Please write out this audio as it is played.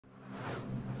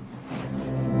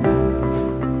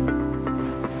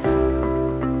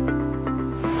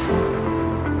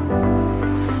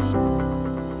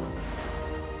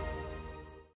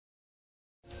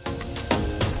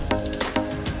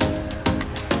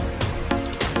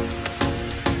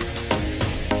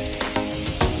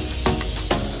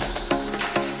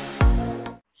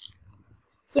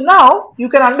So now you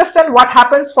can understand what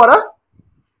happens for a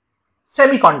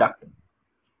semiconductor.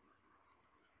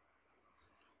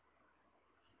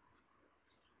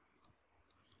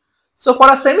 So for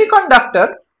a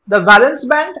semiconductor, the valence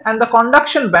band and the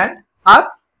conduction band are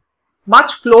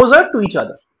much closer to each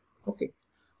other. Okay,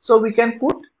 so we can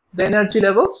put the energy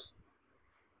levels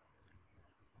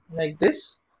like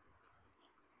this.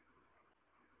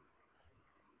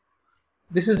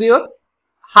 This is your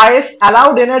highest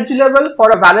allowed energy level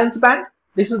for a valence band.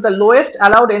 This is the lowest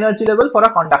allowed energy level for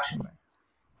a conduction band.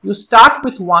 You start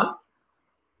with 1.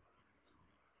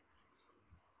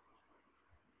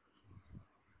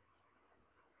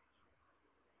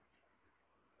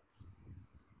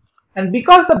 And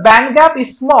because the band gap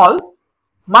is small,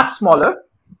 much smaller,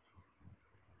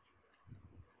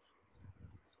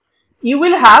 you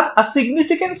will have a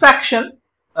significant fraction,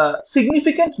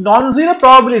 significant non-zero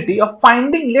probability of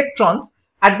finding electrons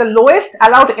at the lowest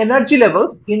allowed energy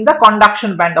levels in the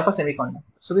conduction band of a semiconductor.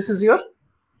 So this is your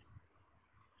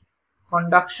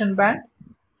conduction band,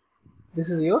 this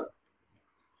is your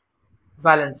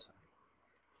valence band.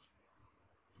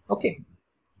 Okay,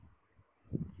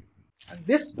 and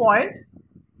this point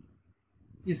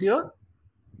is your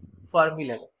Fermi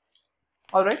level.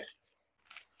 All right.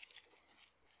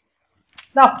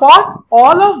 Now for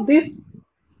all of these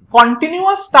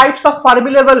continuous types of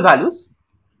Fermi level values,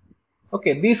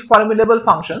 okay, these Fermi level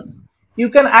functions, you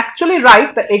can actually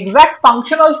write the exact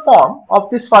functional form of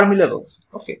these Fermi levels.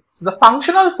 Okay, so the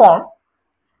functional form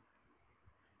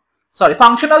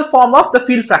of the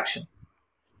field fraction.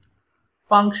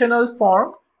 Functional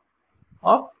form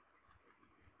of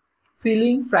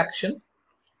filling fraction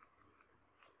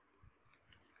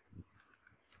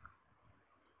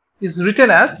is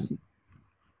written as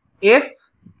F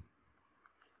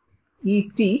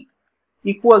Et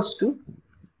equals to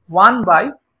 1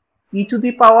 by e to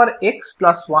the power x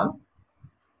plus 1,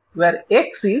 where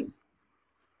x is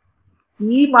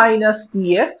E minus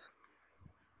Ef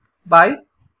by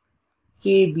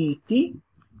kBt,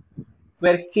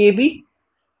 where kb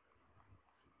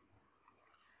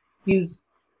is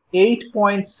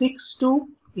 8.62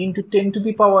 into 10 to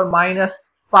the power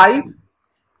minus 5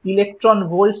 electron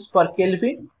volts per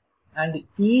Kelvin, and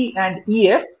E and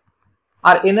Ef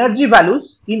are energy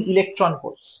values in electron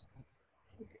volts.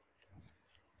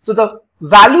 So the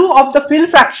value of the field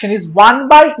fraction is 1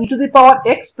 by e to the power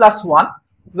x plus 1,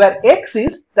 where x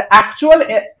is the actual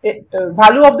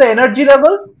value of the energy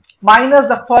level minus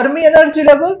the Fermi energy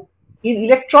level in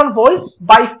electron volts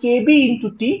by kb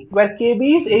into T, where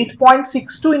kb is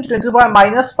 8.62 into 10 to the power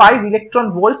minus 5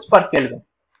 electron volts per Kelvin.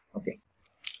 Okay,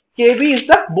 kb is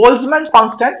the Boltzmann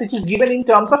constant, which is given in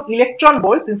terms of electron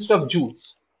volts instead of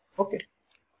joules. Okay,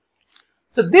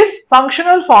 so this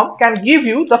functional form can give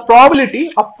you the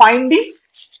probability of finding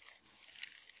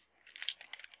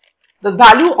the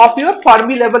value of your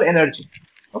Fermi level energy.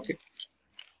 Okay,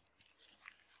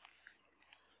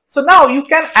 so now you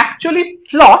can actually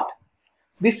plot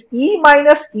this E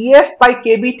minus Ef by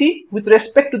kBt with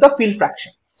respect to the field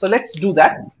fraction. So let's do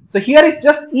that. So here it's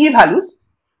just E values,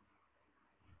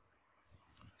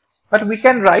 but we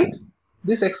can write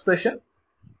this expression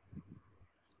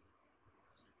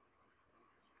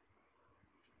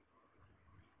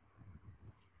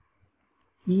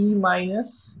E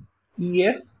minus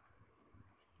Ef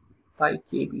by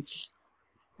kBt.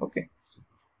 Okay.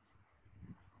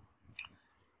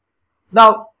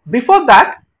 Now before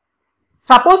that,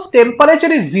 suppose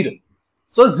temperature is 0,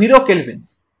 so 0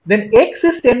 kelvins, then x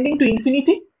is tending to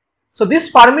infinity, so this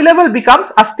Fermi level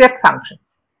becomes a step function.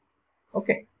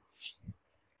 Okay,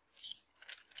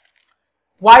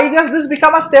 why does this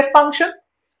become a step function?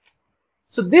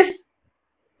 So this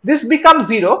becomes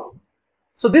 0,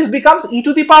 so this becomes e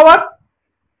to the power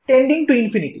tending to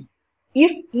infinity.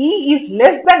 If e is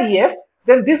less than ef,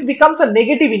 then this becomes a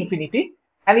negative infinity,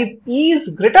 and if e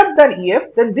is greater than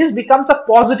ef, then this becomes a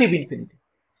positive infinity.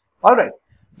 All right,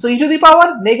 so e to the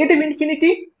power negative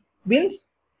infinity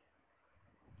means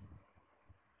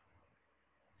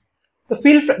the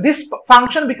field, this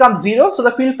function becomes 0, so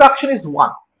the field fraction is 1.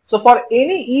 So for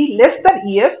any e less than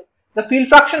ef, the field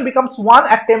fraction becomes 1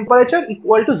 at temperature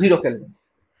equal to 0 kelvins.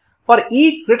 For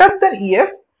e greater than ef,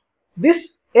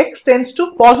 this x tends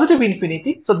to positive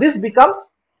infinity, so this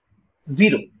becomes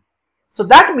 0. So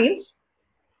that means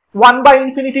 1 by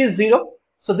infinity is 0.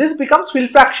 So this becomes field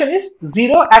fraction is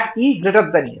 0 at E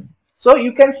greater than E. So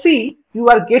you can see you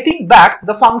are getting back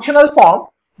the functional form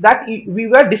that we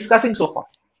were discussing so far.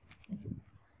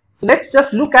 So let's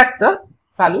just look at the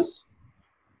values.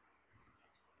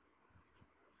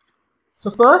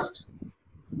 So first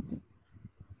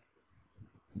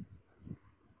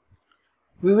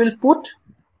we will put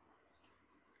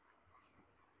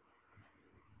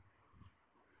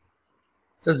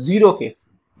the zero case.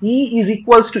 E is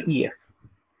equals to EF.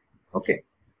 Okay.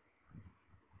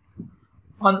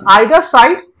 On either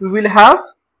side, we will have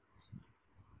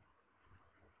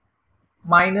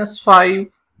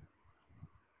 -5,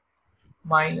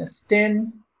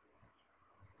 -10,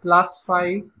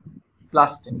 +5,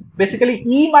 +10. Basically,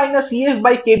 E minus EF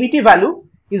by kBT value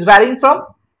is varying from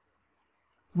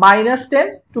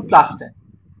 -10 to +10.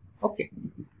 Okay.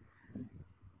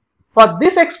 For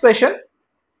this expression,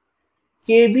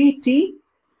 kBT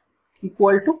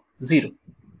equal to 0.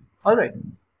 Alright.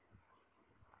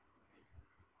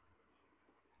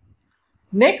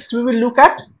 Next, we will look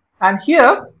at, and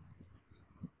here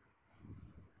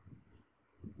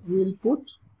we will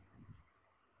put,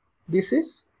 this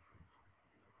is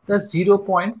the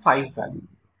 0.5 value.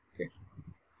 Okay.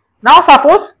 Now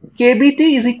suppose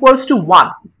kBT is equals to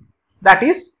 1, that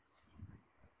is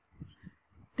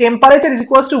temperature is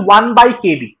equals to 1 by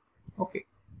kB. Okay.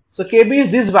 So kB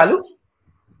is this value.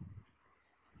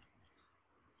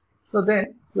 So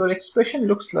then your expression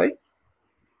looks like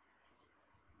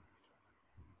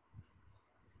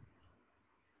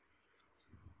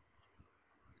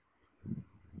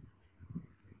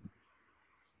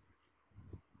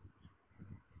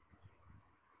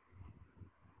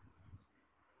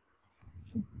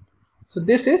so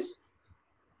this is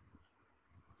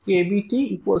kBT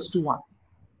equals to 1.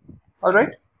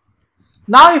 Alright.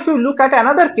 Now if you look at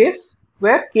another case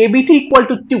where kBT equal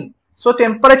to 2, so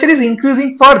temperature is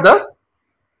increasing further.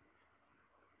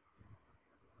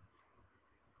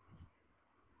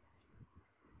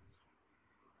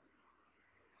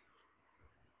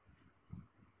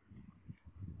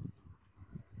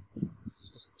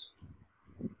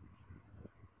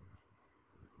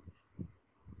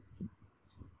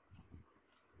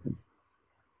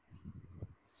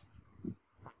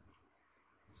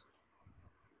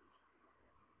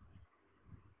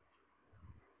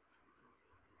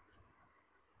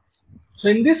 So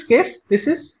in this case, this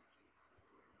is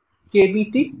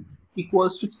kBT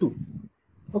equals to 2.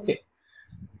 Okay.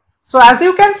 So as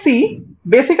you can see,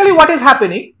 basically what is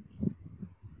happening,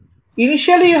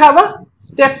 initially you have a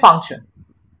step function,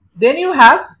 then you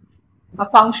have a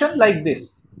function like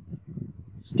this,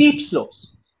 steep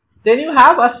slopes, then you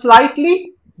have a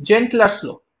slightly gentler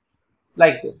slope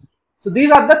like this. So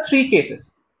these are the three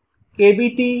cases,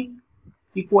 kBT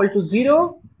equal to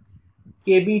 0,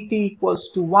 kBT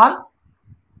equals to 1,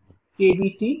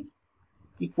 kBT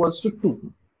equals to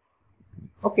 2.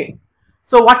 Okay.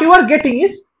 So what you are getting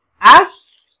is,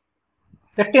 as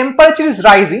the temperature is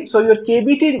rising, so your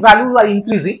kBT values are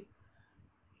increasing,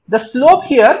 the slope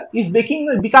here is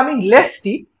becoming less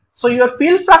steep, so your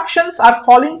field fractions are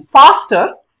falling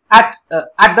faster at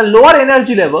the lower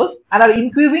energy levels and are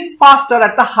increasing faster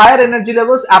at the higher energy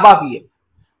levels above EF.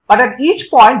 But at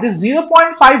each point, this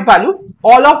 0.5 value,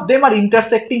 all of them are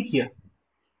intersecting here.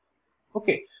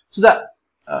 Okay, so the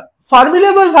Fermi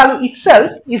level value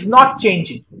itself is not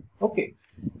changing. Okay,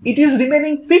 it is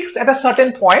remaining fixed at a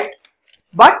certain point,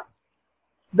 but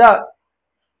the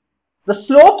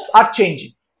slopes are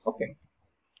changing. Okay.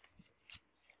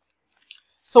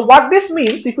 So what this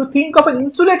means, if you think of an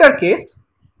insulator case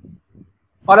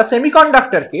or a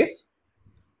semiconductor case,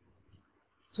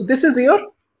 so this is your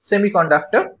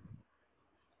semiconductor,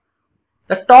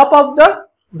 the top of the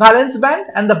valence band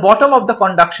and the bottom of the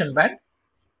conduction band.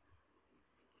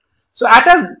 So at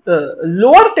a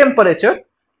lower temperature,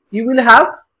 you will have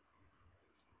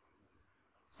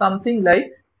something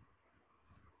like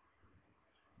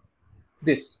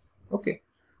this, okay,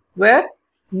 where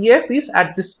EF is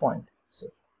at this point. So,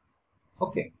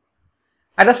 okay,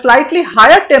 at a slightly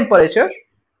higher temperature,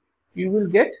 you will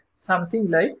get something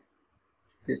like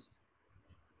this.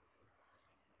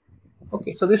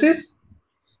 Okay, so this is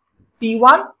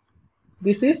T1,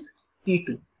 this is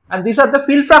T2, and these are the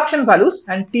field fraction values,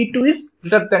 and T2 is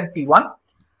greater than T1.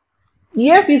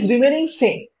 EF is remaining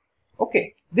same.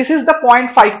 Okay, this is the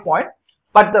 0.5 point,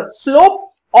 but the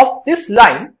slope of this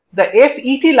line, the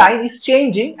FET line, is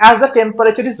changing as the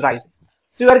temperature is rising.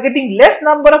 So you are getting less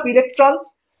number of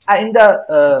electrons in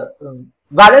the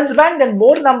valence band and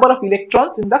more number of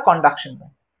electrons in the conduction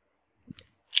band.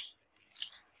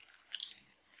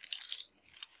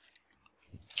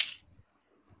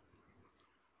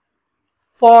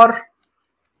 For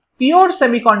pure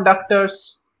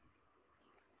semiconductors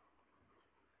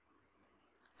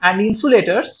and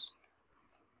insulators,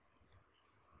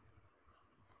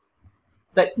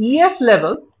 the EF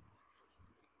level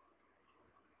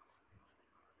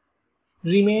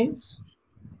remains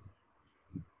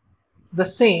the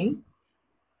same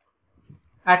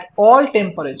at all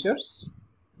temperatures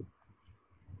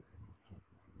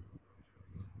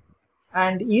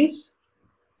and is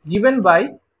given by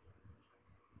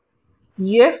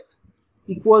EF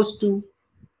equals to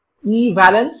E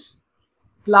valence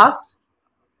plus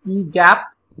E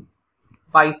gap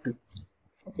by 2.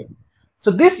 Okay.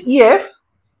 So this EF,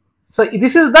 so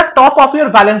this is the top of your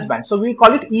valence band. So we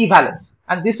call it E valence,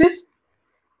 and this is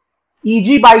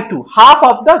EG by 2, half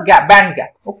of the band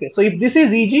gap. Okay. So if this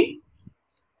is EG,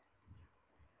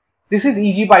 this is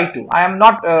EG by 2. I am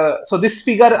not, so this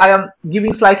figure I am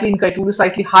giving slightly incorrect, it will be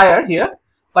slightly higher here.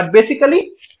 But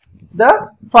basically, the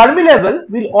Fermi level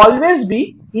will always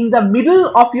be in the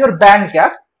middle of your band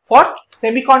gap for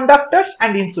semiconductors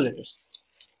and insulators.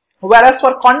 Whereas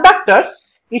for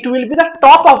conductors, it will be the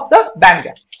top of the band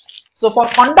gap. So for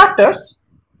conductors,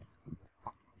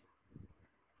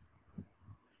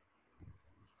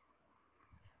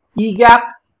 E gap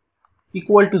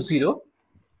equal to 0,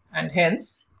 and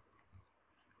hence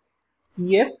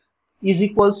EF is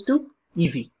equals to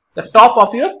EV, the top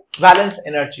of your valence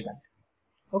energy band.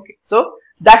 Okay, so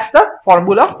that's the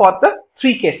formula for the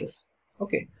three cases.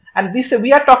 Okay, and this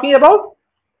we are talking about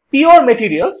pure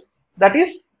materials, that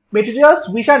is materials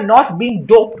which are not being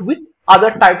doped with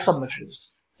other types of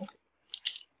materials. Okay.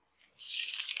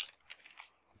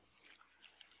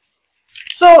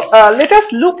 So let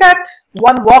us look at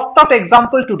one worked out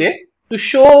example today to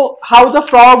show how the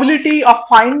probability of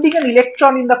finding an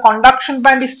electron in the conduction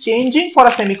band is changing for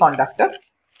a semiconductor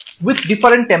with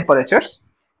different temperatures.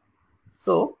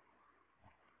 So,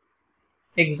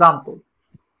 example.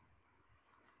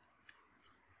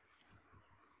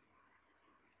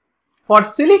 For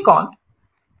silicon,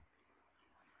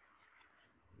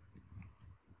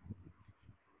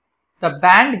 the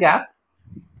band gap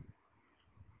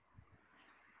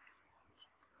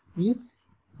is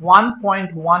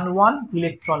 1.11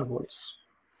 electron volts.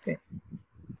 Okay.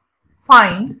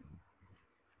 Find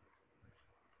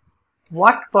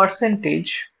what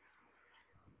percentage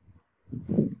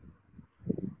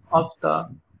of the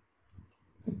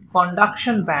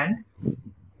conduction band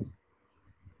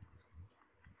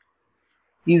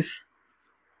is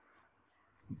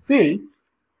filled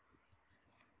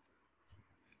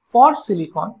for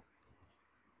silicon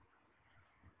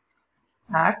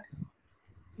at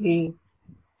A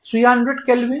 300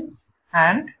 kelvins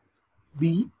and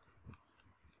B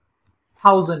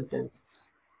 1000 kelvins.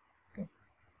 Okay.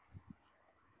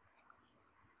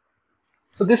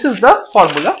 So this is the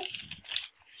formula.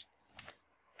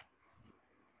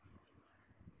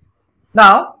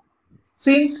 Now,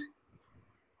 since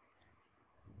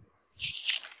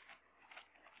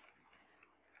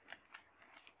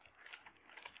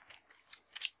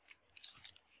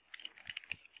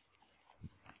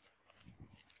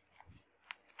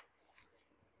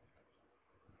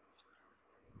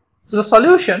so the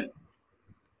solution,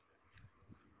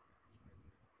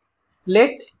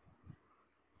 let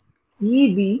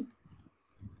E be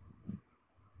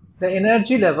the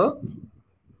energy level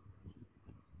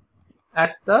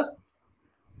at the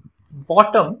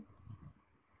bottom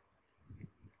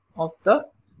of the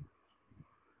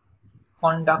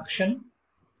conduction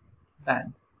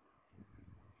band.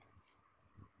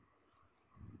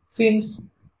 Since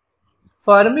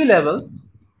Fermi level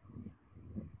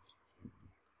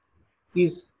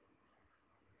is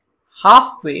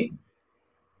halfway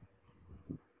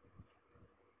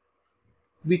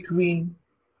between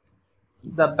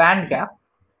the band gap,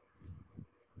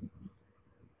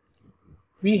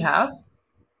 we have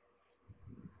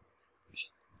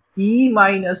E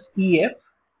minus EF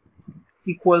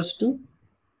equals to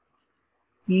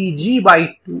EG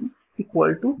by 2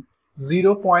 equal to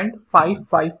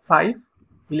 0.555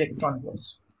 electron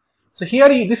volts. So here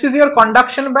this is your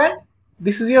conduction band,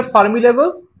 this is your Fermi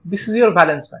level, this is your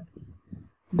valence band.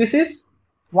 This is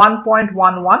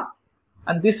 1.11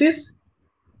 and this is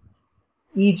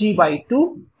EG by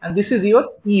 2 and this is your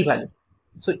E value.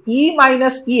 So E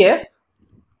minus EF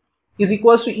is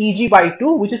equals to EG by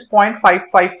 2, which is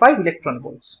 0.555 electron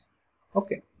volts.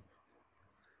 Okay.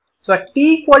 So at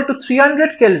T equal to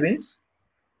 300 kelvins,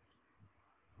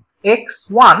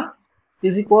 X1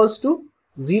 is equals to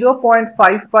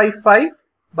 0.555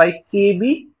 by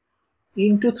KB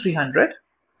into 300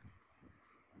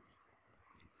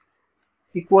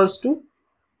 equals to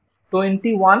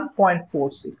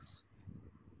 21.46,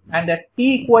 and at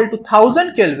T equal to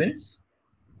 1000 kelvins,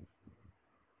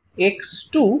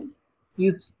 X2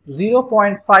 is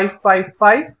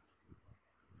 0.555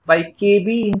 by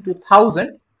KB into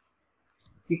 1000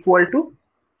 equal to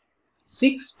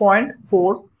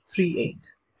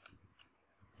 6.438.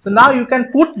 So now you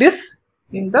can put this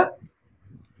in the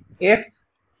FET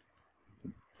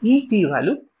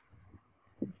value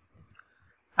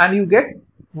and you get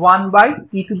 1 by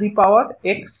e to the power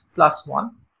x plus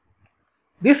 1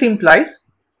 this implies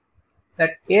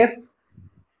that F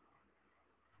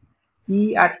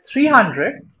E at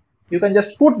 300, you can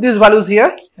just put these values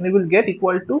here and you will get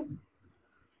equal to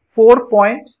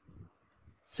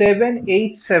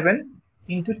 4.787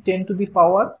 into 10 to the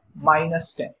power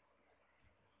minus 10.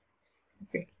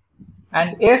 Okay,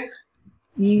 and F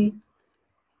E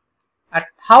at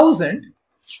 1000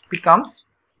 becomes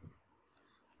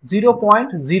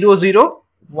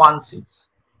 0.0016.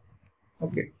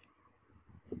 Okay,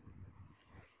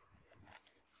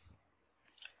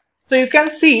 so you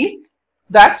can see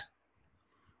that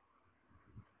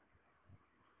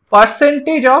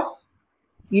percentage of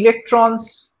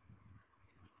electrons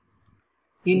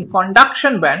in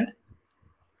conduction band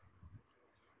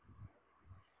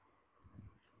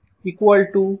equal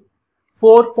to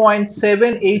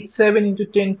 4.787 into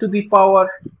 10 to the power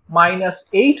minus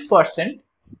 8%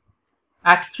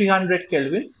 at 300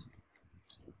 kelvins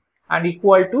and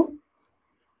equal to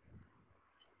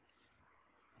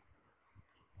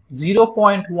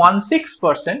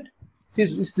 0.16%.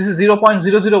 This is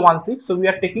 0.0016, so we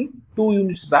are taking 2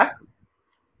 units back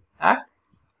at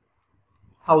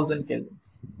 1000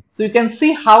 kelvins. So you can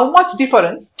see how much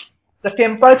difference the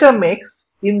temperature makes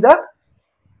in the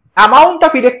amount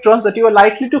of electrons that you are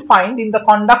likely to find in the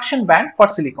conduction band for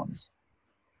silicons.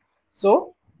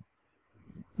 So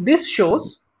this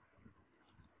shows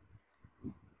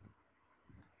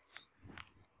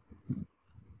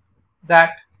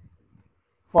that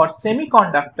for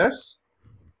semiconductors,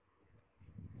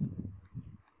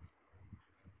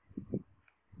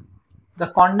 the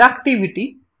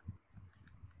conductivity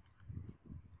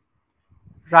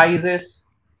rises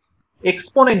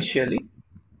exponentially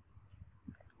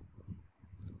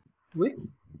with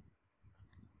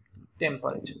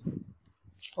temperature.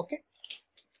 Okay,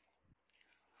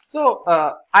 so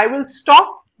I will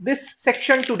stop this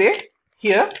section today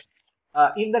here.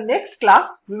 In the next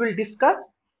class we will discuss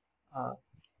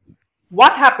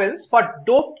what happens for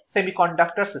doped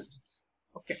semiconductor systems.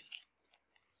 Okay,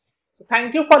 so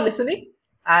thank you for listening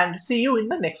and see you in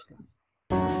the next class.